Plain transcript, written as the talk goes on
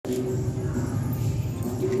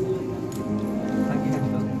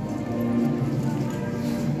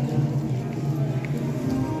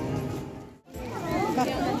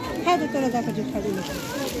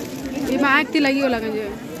ये माइक ती लगी होला गंजे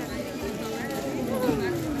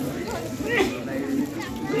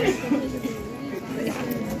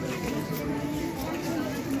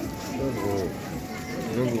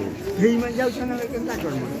Hei mà giao cho nó cái ta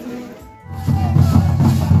còn mà.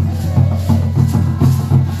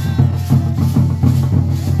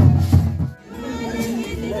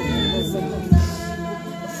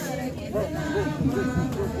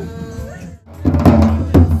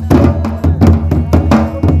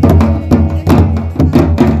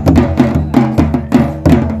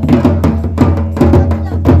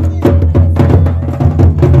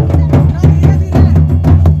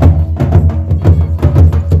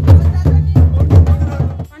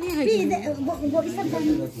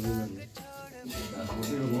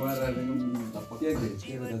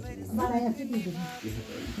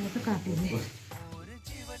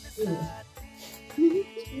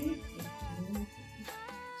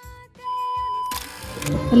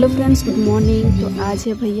 Hello friends, good morning. तो आज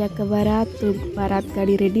है भैया का बारात। तो बारात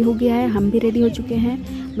गाड़ी रेडी हो गया है, हम भी रेडी हो चुके हैं।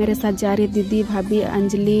 मेरे साथ जा रही दीदी, भाभी,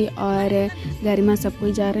 अंजलि और गरिमा, सब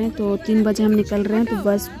कोई जा रहे हैं। तो 3 बजे हम निकल रहे हैं, तो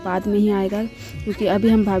बस बाद में ही आएगा क्योंकि अभी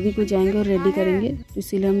हम भाभी को जाएंगे और रेडी करेंगे, तो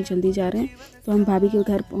इसीलिए हम जल्दी जा रहे हैं। तो हम भाभी के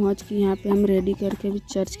घर पहुँच के यहाँ पे हम रेडी करके अभी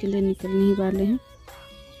चर्च के लिए निकलने ही वाले हैं।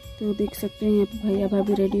 तो देख सकते हैं यहाँ पे भैया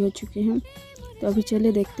भाभी रेडी हो चुके हैं। तो अभी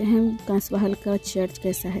चले देखते हैं कांसबहाल का चर्च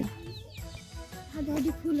कैसा है।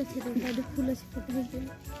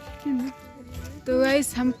 तो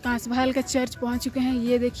गाइस हम कांसबहाल का चर्च पहुंच चुके हैं।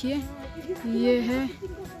 ये देखिए, ये है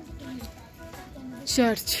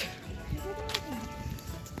चर्च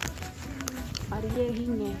और ये ही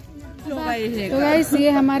में। तो गाइस ये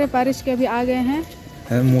हमारे पारिश के अभी आ गए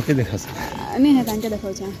हैं। मौके देखा नहीं है तांके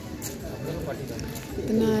देखो चाहे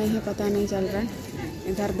कितना है पता नहीं चल रहा है।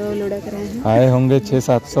 इधर 2 लुढ़क रहे हैं, आए होंगे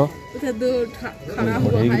 600-700।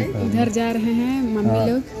 इधर जा रहे हैं मम्मी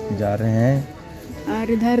लोग, जा रहे हैं।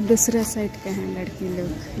 और इधर दूसरा साइड के हैं लड़की लोग,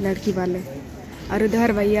 लड़की वाले। और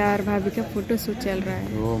इधर भैया और भाभी का फोटो शूट चल रहा है।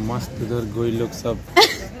 वो मस्त इधर गोई लोग सब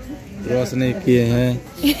रोशनी किए हैं,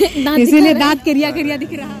 इसीलिए दांत करिया करिया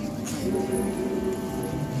दिख रहा है।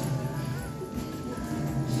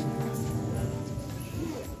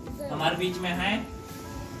 हमारे बीच में है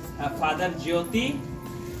फादर ज्योति,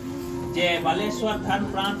 जे बालेश्वर धर्म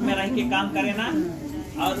प्रांत में रह के काम करे ना।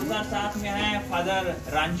 और उसका साथ में है फादर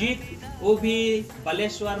रंजीत, वो भी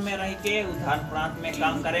बालेश्वर में रह के धर्म प्रांत में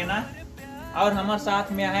काम करे ना। और हमारे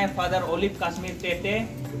साथ में है फादर ओलिव कश्मीर टेटे,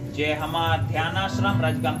 जे हमार ध्यानाश्रम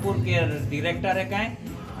राजगंगपुर के डायरेक्टर है। कहें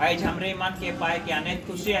आज हमरे मन के पाए के अनेक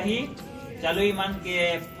खुशी ही चलो ही मन के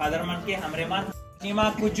फादर मन के हमरे मन सीमा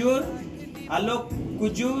कुजूर, आलोक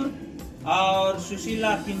कुजूर और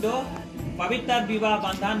सुशीला किंदो पवित्र विवाह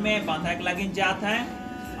बंधन में बंधक लगिन जात है।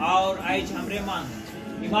 और आज हमरे मन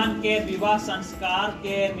ईमान के विवाह संस्कार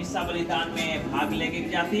के मिस्सा बलिदान में भाग लेके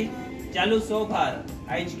जाती। चलो सो भर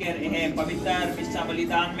आज के पवित्र मिस्सा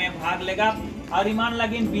बलिदान में भाग लेगा और ईमान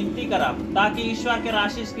लगिन विनती करब ताकि ईश्वर के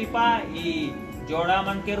आशीष कृपा जोड़ा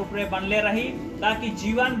मन के रूप में बनले रही, ताकि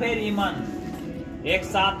जीवन भर ईमान एक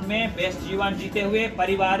साथ में बेस्ट जीवन जीते हुए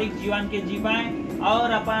पारिवारिक जीवन के जीवाएं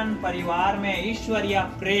और अपन परिवार में ईश्वरीय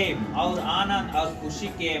प्रेम और आनंद और खुशी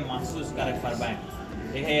के महसूस करे पाए।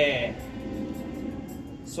 यह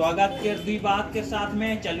स्वागत के 2 बात के साथ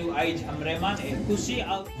में चलू आज हमरे मन एक खुशी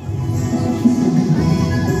और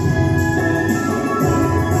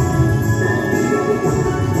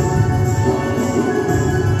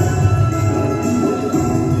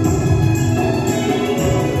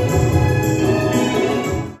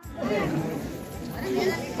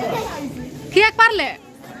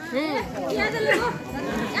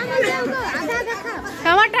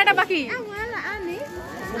टाटा बाकी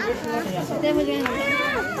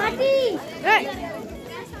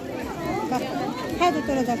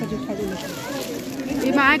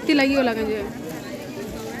ये माइक ती लगी होला गंजे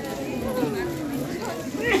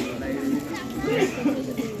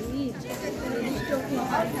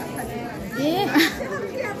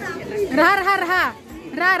रा रा रा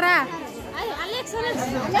रा रा अलेक्स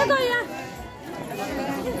ले दो यार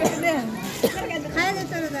खाए दे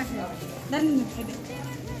तो दर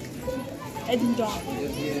एदिन जो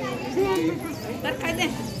दर खाए दे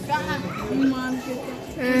मान के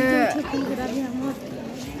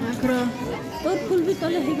आखरो और फूल भी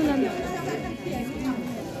तले ही गुलाम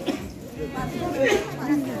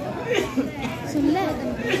सुन ले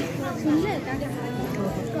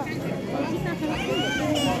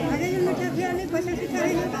आगे जो मीठा खिलाने पैसा से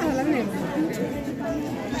करे ना का लगने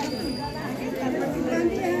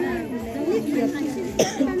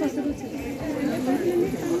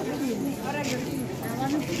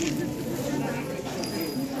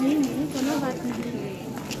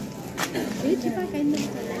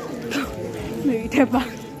ठेपा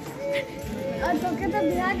और तो के तो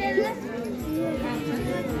बिहार दे ले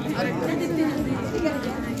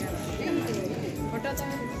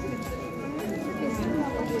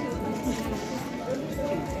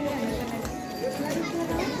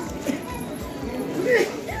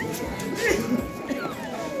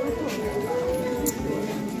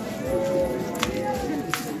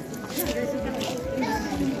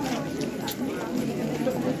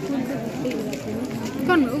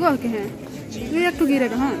कौन उगा के हैं ये एक तो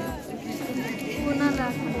गिरेगा हाँ कोना ला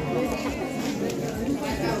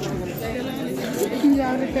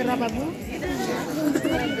जाओ रे तेरा बाबू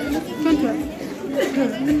कौन था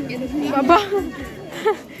बाबा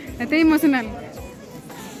это इमोशनल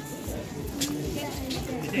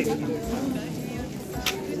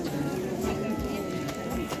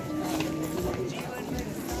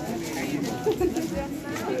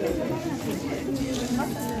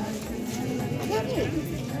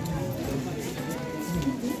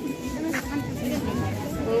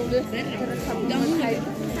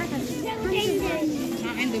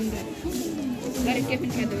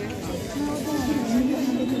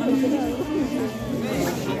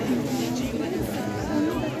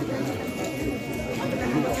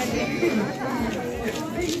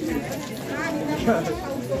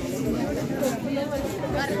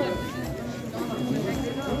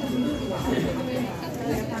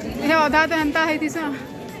हे अधा तो एंता है तीसरा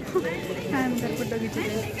अंदर फोटो खींचे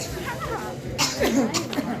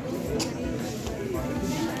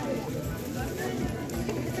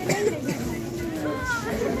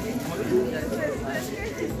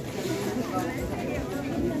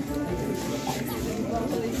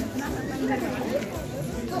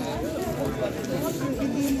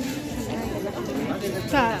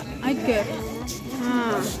ऐके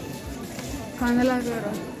हाँ कांदा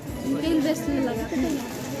लगा इन बेस्ट में लगा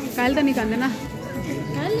काल तो नहीं कांदे ना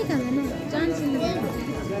काल निकाल ना चांस नहीं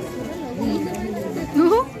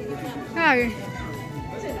आ गए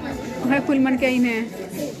भाई फुल मन के इन है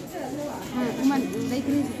मन देख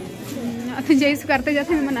रही अथी जैसे करते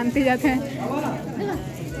जाते हैं मनाते जाते हैं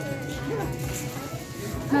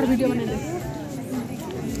हर वीडियो बना ले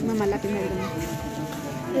मैं मल्ला पे मेरे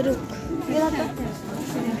को रुक ये रहा रहा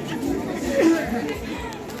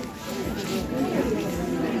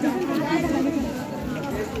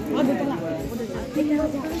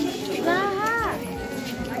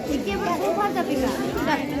ठीक है बस वो फाड़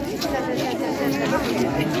देगा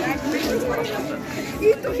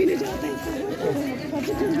ये तो ही नहीं जाता है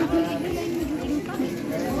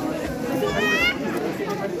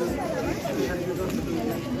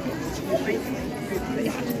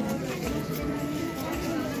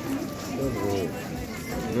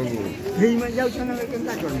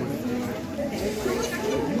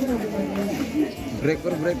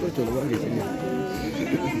ब्रेक कर चलो आगे चलिए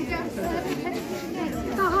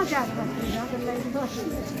कहाँ जाता है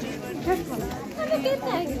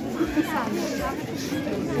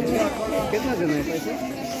कितना देना है पैसे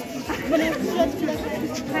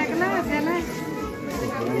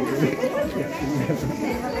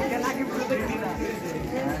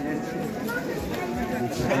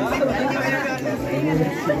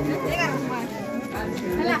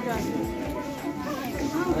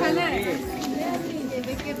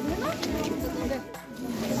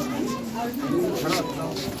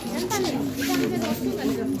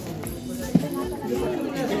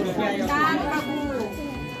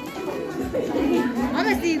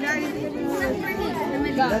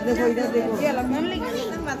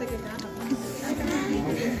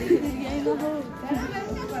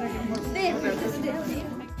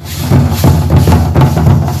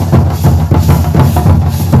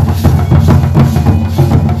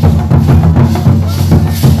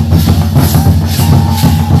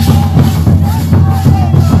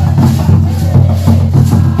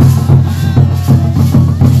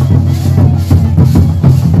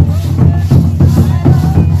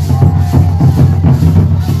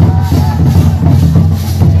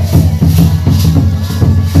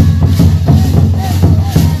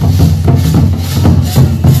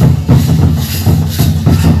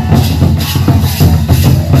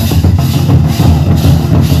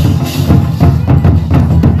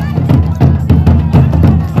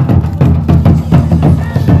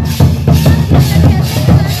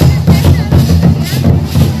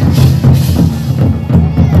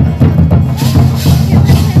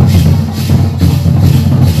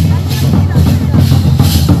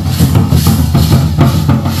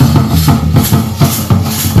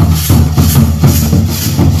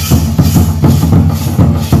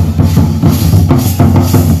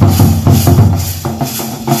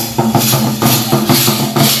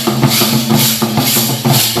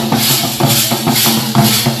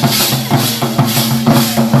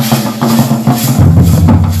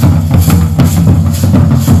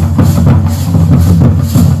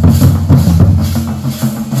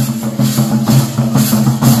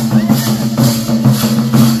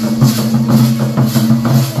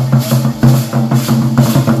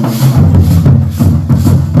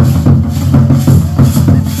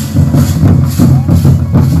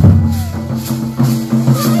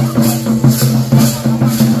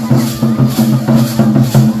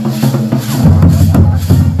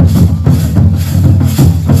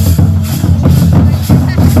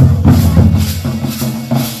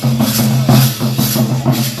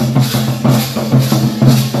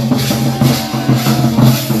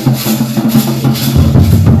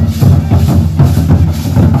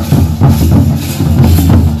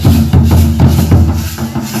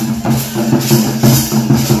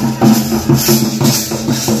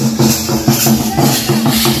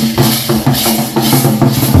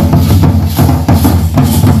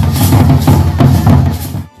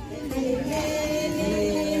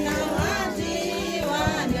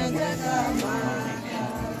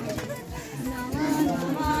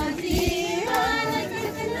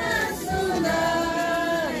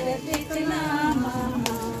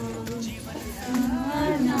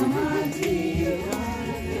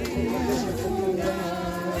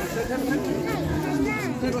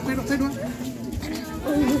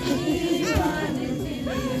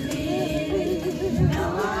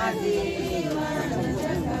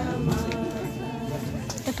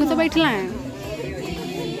बैठू तो बैठला है।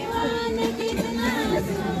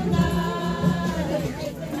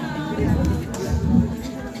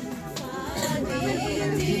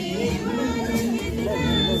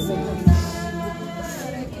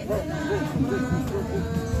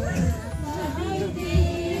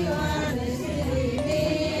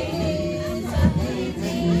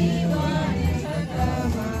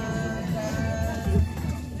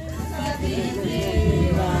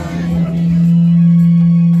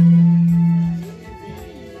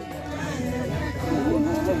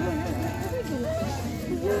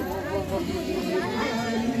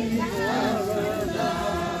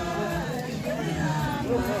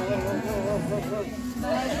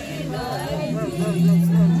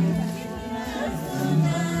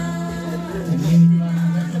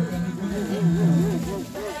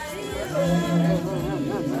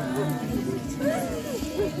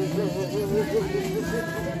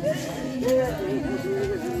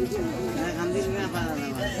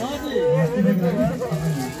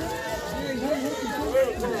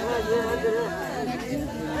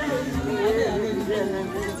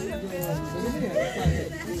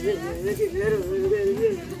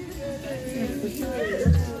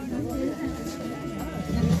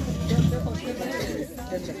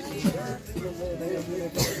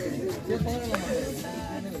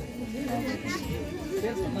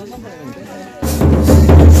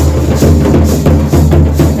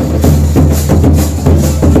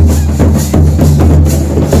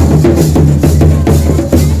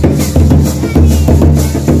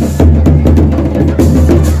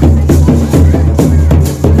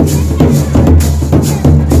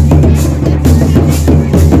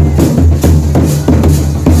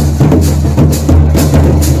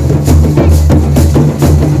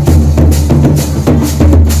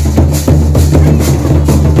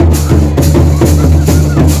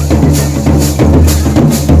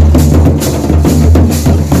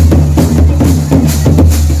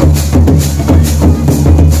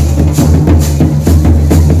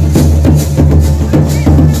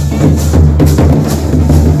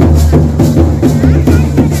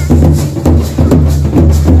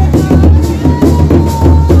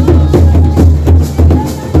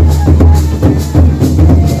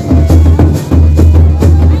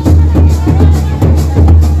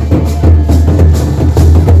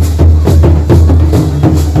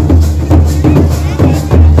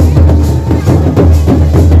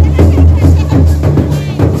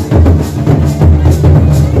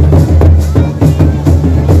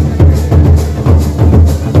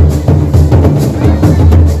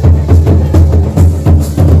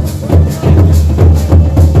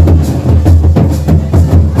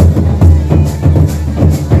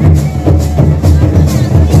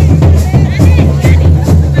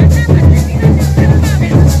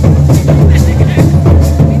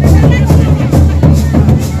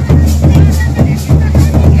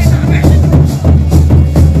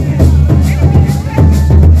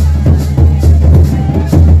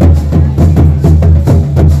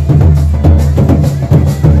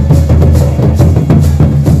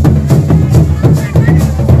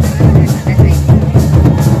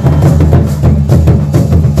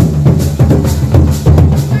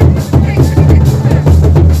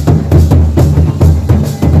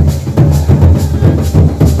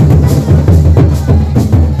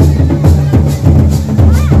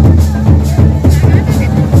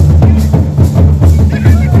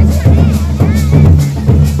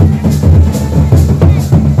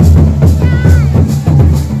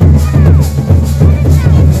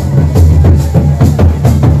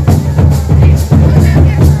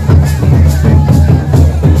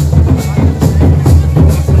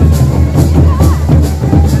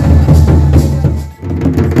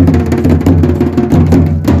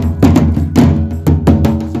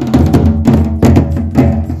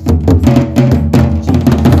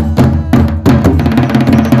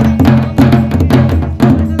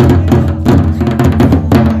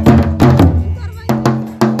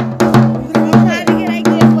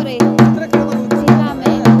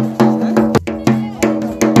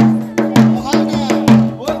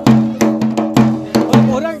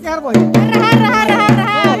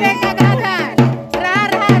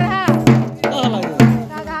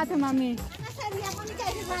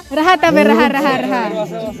 रहा तबे रहा रहा रहा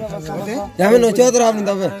यामे नोचो तो आपने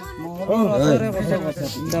तबे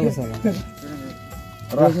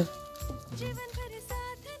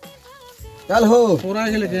चल हो पूरा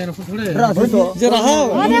के लेके थोड़े जे रहा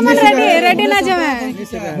ओने मन रेडी रेडी ना जमे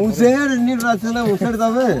मुझे नी रासना उछड़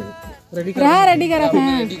तबे रहा रेडी करत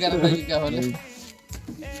हैं रेडी कर भाई क्या होले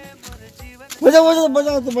बजाओ बजाओ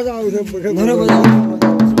बजाओ तो बजाओ इधर बजाओ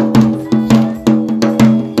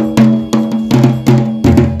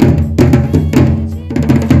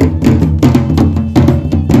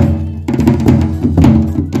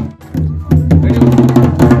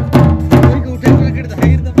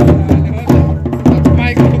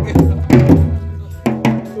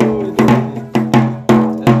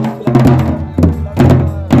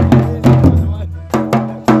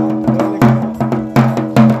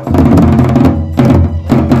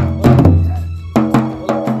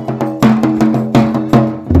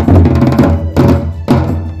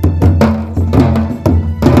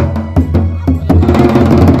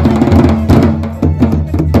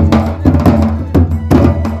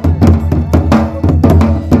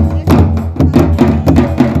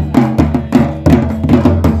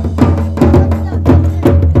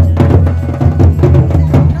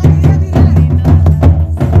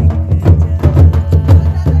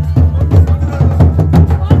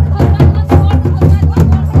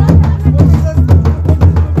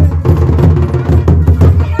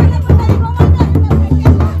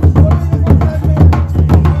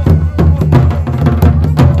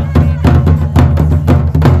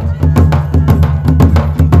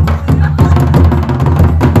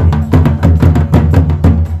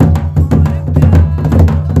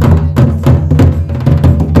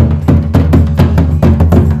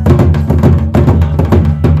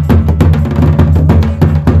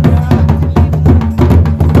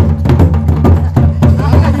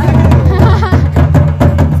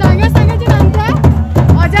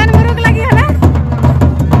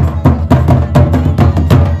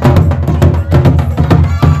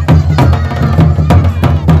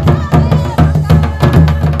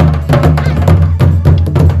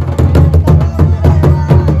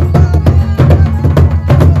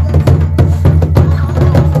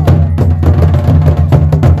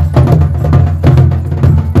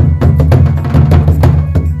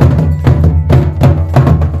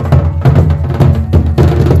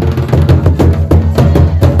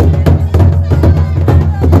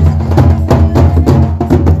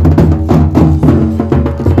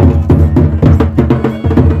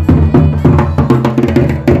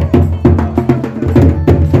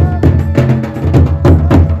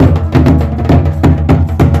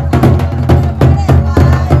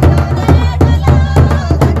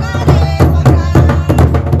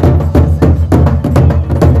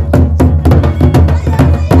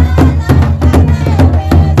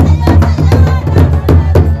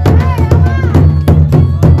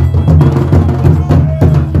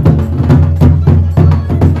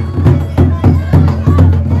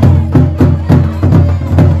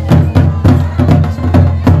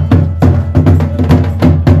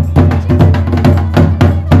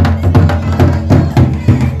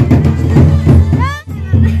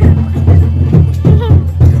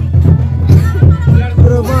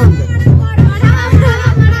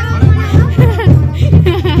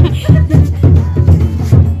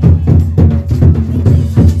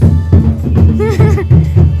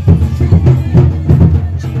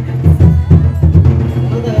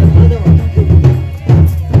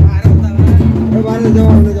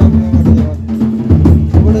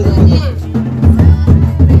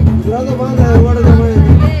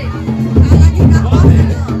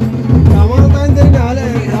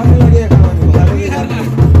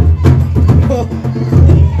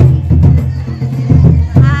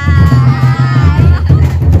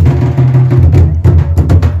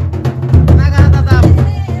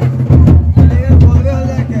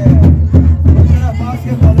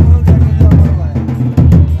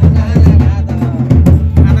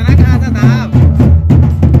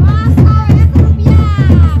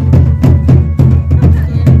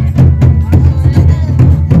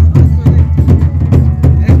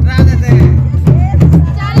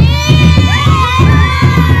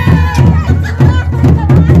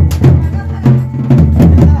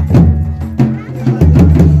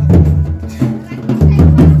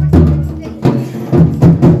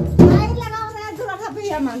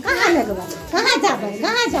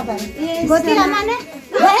गोतिया माने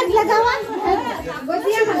पैर लगावा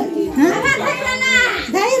गोतिया माने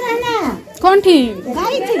गई रहना कौन थी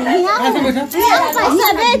गई थी पैसा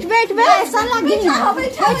बैठ पैसा लगी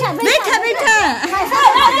बैठा पैसा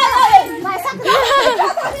लगी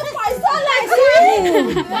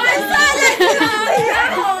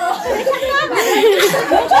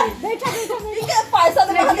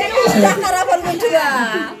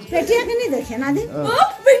पेटिया के नहीं देखे ना दी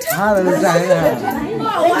हाँ बेटा है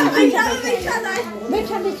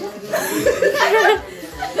बैठा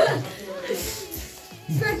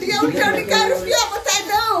पेटिया उठा का रुपया बता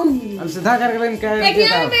दो हम सीधा करके लेन क्या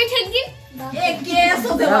पेटिया में बैठेगी एक केस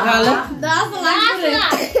हो देवा 10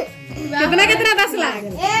 लाख कितना 10 लाख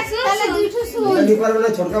एक पहले दूठो सुन लीवर वाला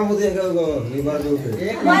छोटका मुंह देगा लीवर के ऊपर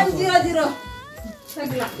 100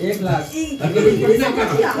 1 लाख 100 का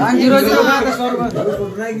 100 रुपया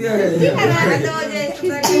उठना किया है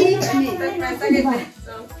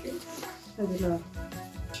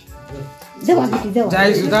देवा बेटी देवा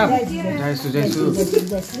जय सुधा अब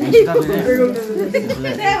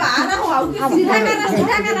सीधा कर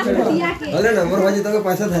पेटिया के अरे नंबर भाजी तो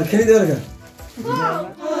पैसा धर के नहीं देगा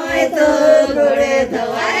मोए तो गोड़े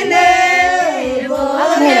धवाले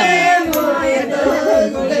मोए तो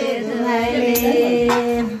गोड़े धवाले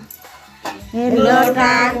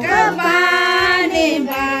लोटा का पानी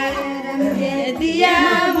बार दे दिया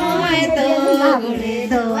मोए तो गोड़े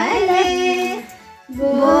धवाले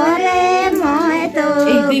गोरे मोए तो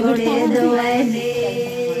गोड़े धवाले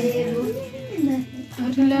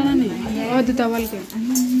अरे लेना नहीं और दवाल के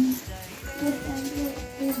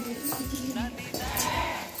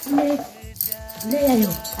ले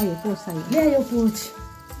आयो पूछ ले आयो पूछ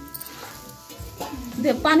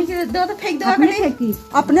दे पानी के दो तो फेंक दो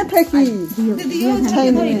अपने फेंकी दीदी छै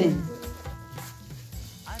नहीं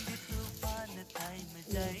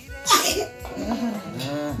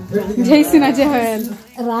जय सिना जहल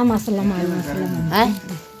राम अस्सलाम वालेकुम है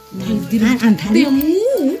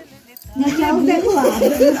क्या देखो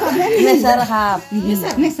मैं सर हाँ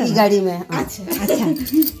गाड़ी में अच्छा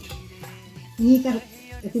ये कर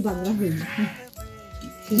ऐसी बांग्ला हुई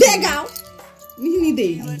देगा नहीं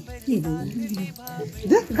देगी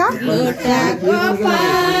लोटा को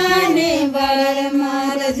पानी बर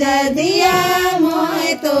मार दिया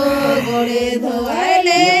मोए तो गोड़े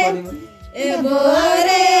धोले ए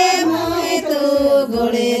गोरे मोए तो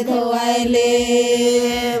गोड़े धोले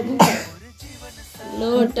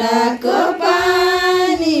लोटा को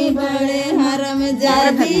पानी बड़े हरम जा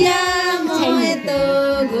दिया मोए तो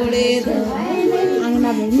गोड़े धोले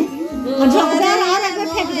अंगना में झोंकबे और एक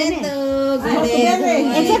फेंक देने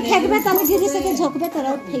एक फेंकबे तब गिरी से के झोंकबे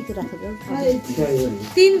तरह फेंक रखबे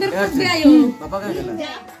 3 बार फंस गया यो पापा का गेला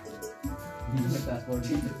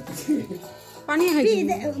पानी है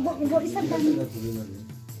गोड़ी सब पानी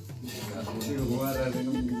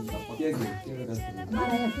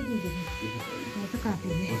हमारा ऐसे दे दे तो काटे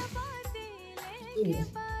दे बढ़िया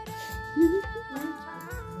तो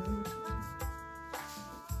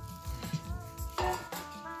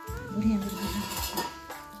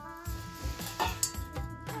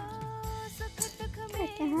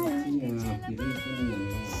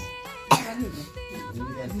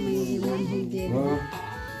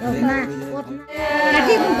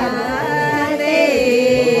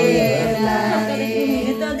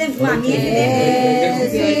दे पानी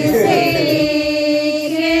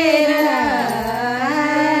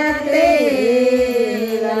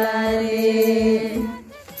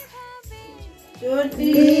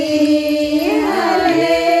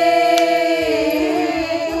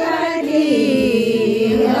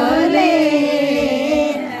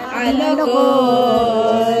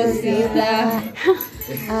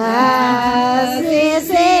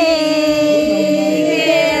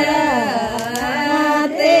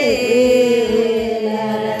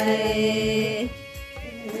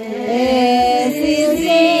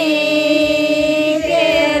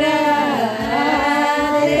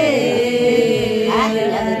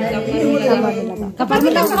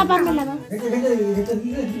कपार में लगा